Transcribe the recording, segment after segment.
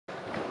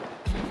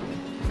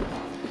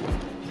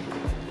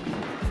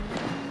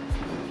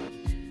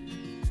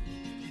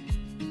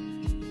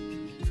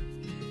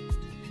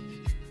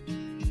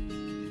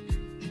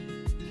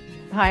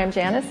Hi, I'm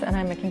Janice, and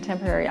I'm a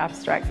contemporary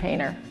abstract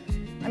painter.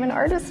 I'm an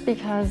artist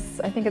because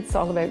I think it's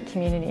all about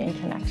community and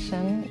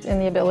connection and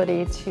the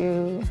ability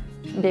to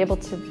be able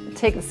to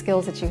take the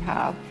skills that you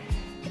have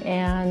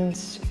and,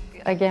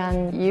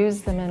 again,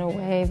 use them in a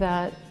way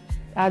that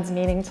adds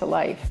meaning to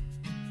life.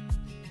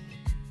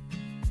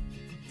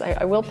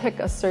 I will pick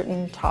a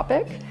certain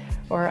topic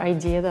or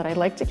idea that I'd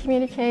like to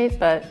communicate,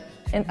 but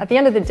at the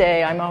end of the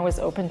day, I'm always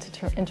open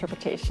to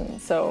interpretation.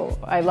 So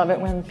I love it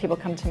when people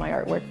come to my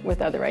artwork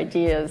with other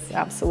ideas,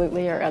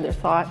 absolutely, or other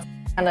thoughts.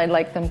 And I'd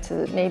like them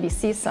to maybe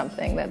see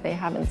something that they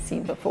haven't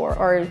seen before,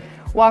 or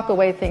walk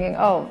away thinking,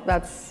 oh,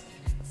 that's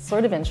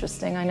sort of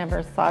interesting. I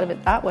never thought of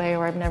it that way,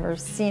 or I've never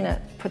seen it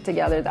put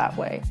together that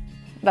way.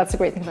 That's the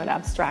great thing about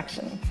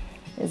abstraction,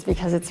 is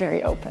because it's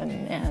very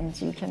open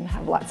and you can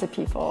have lots of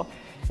people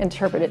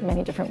interpret it in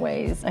many different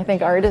ways. I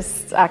think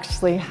artists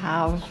actually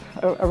have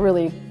a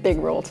really big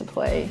role to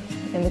play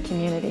in the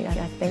community. I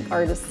think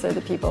artists are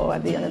the people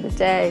at the end of the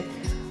day,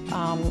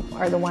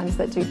 are the ones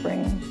that do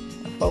bring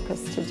a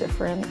focus to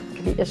different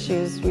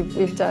issues.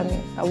 We've done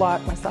a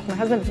lot, myself and my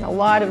husband have done a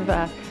lot of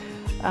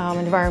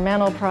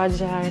environmental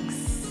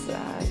projects,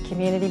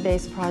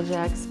 community-based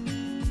projects.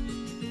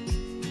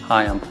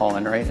 Hi, I'm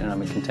Enright, and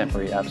I'm a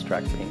contemporary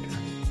abstract painter.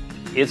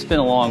 It's been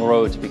a long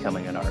road to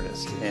becoming an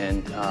artist,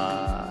 and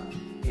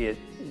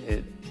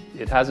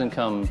it hasn't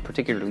come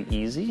particularly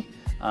easy,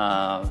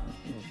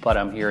 but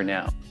I'm here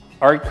now.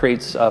 Art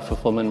creates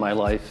fulfillment in my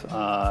life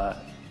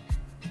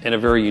in a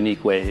very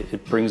unique way.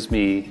 It brings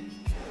me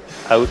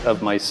out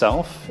of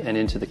myself and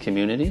into the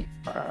community.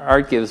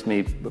 Art gives me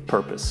a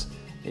purpose.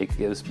 It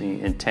gives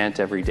me intent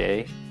every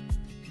day.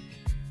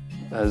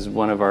 As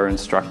one of our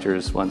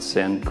instructors once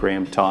said,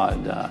 Graham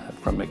Todd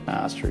from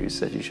McMaster, he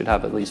said you should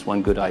have at least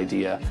one good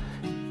idea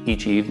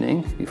each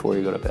evening before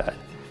you go to bed.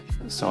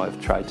 So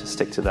I've tried to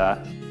stick to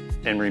that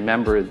and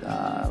remember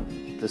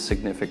the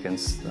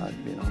significance that,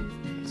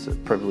 it's a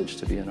privilege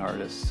to be an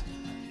artist.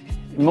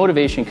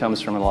 Motivation comes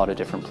from a lot of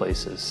different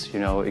places.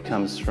 It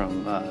comes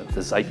from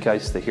the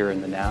zeitgeist, the here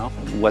and the now.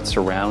 What's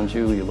around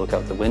you, you look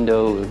out the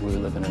window, we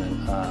live in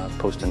a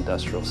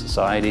post-industrial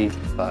society,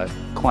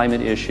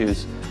 climate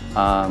issues,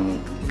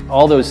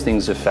 all those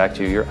things affect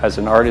you. As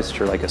an artist,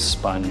 you're like a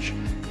sponge,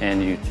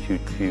 and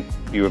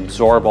you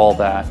absorb all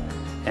that,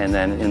 and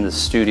then in the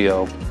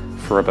studio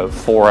for about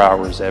 4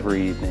 hours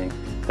every evening,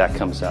 that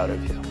comes out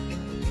of you.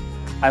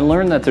 I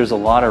learned that there's a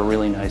lot of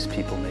really nice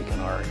people making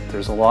art.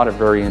 There's a lot of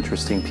very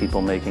interesting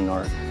people making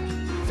art.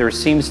 There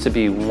seems to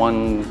be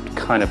one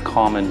kind of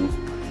common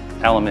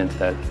element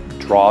that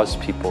draws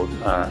people,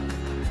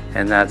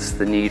 and that's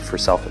the need for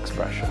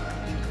self-expression.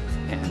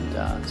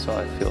 And so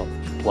I feel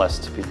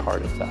blessed to be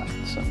part of that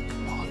in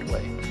some odd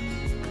way.